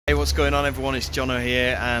Hey, what's going on everyone? It's Jono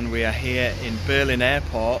here and we are here in Berlin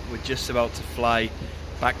Airport. We're just about to fly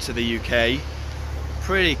back to the UK.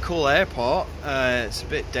 Pretty cool airport. It's a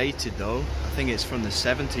bit dated though. I think it's from the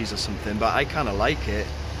 70s or something, but I kind of like it.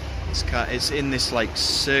 It's in this like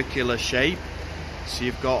circular shape. So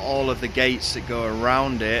you've got all of the gates that go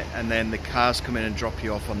around it and then the cars come in and drop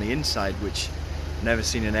you off on the inside, which I've never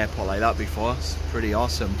seen an airport like that before. It's pretty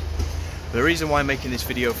awesome. The reason why I'm making this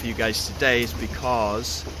video for you guys today is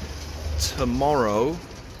because tomorrow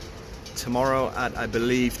at I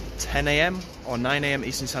believe 10 AM or 9 AM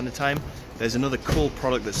Eastern Standard Time, there's another cool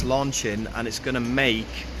product that's launching, and it's going to make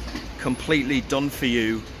completely done for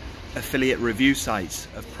you affiliate review sites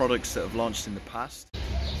of products that have launched in the past,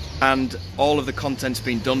 and all of the content's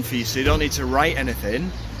been done for you, so you don't need to write anything.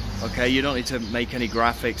 Okay, you don't need to make any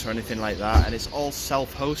graphics or anything like that, and it's all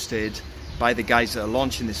self-hosted by the guys that are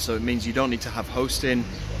launching this, so it means you don't need to have hosting,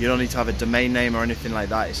 you don't need to have a domain name or anything like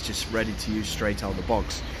that. It's just ready to use straight out of the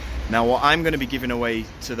box. Now what I'm going to be giving away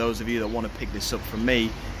to those of you that want to pick this up from me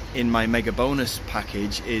in my mega bonus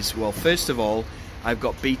package is, well, first of all, I've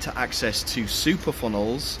got beta access to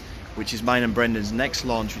SuperFunnels, which is mine and Brendan's next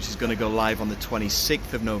launch, which is going to go live on the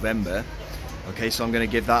 26th of November. Okay, so I'm going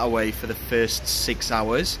to give that away for the first 6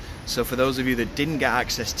 hours. So for those of you that didn't get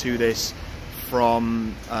access to this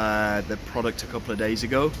from the product a couple of days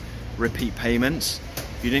ago, repeat payments.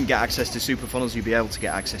 If you didn't get access to SuperFunnels, you'll be able to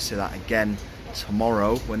get access to that again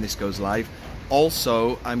tomorrow when this goes live.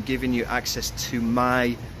 Also, I'm giving you access to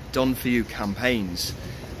my done for you campaigns.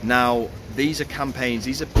 Now these are campaigns,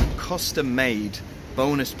 these are custom made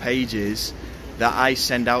bonus pages that I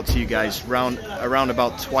send out to you guys around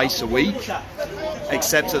about twice a week,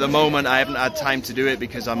 except at the moment I haven't had time to do it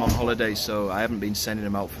because I'm on holiday, so I haven't been sending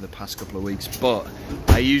them out for the past couple of weeks, but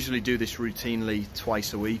I usually do this routinely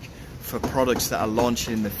twice a week for products that are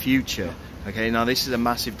launching in the future. Okay, now this is a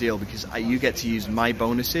massive deal because you get to use my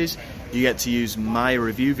bonuses, you get to use my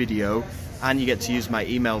review video, and you get to use my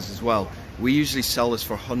emails as well. We usually sell this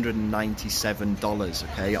for $197,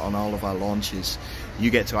 okay, on all of our launches. You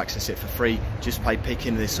get to access it for free just by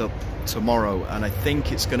picking this up tomorrow, and I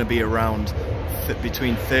think it's going to be around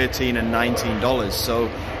between $13 and $19, so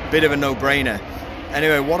a bit of a no-brainer.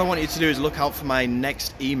 Anyway, what I want you to do is look out for my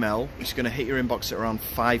next email, which is going to hit your inbox at around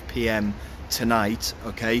 5 PM tonight,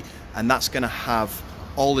 okay, and that's going to have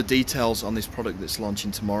all the details on this product that's launching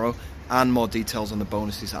tomorrow and more details on the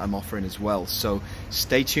bonuses that I'm offering as well. So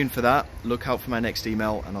stay tuned for that, look out for my next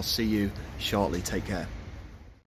email, and I'll see you shortly. Take care.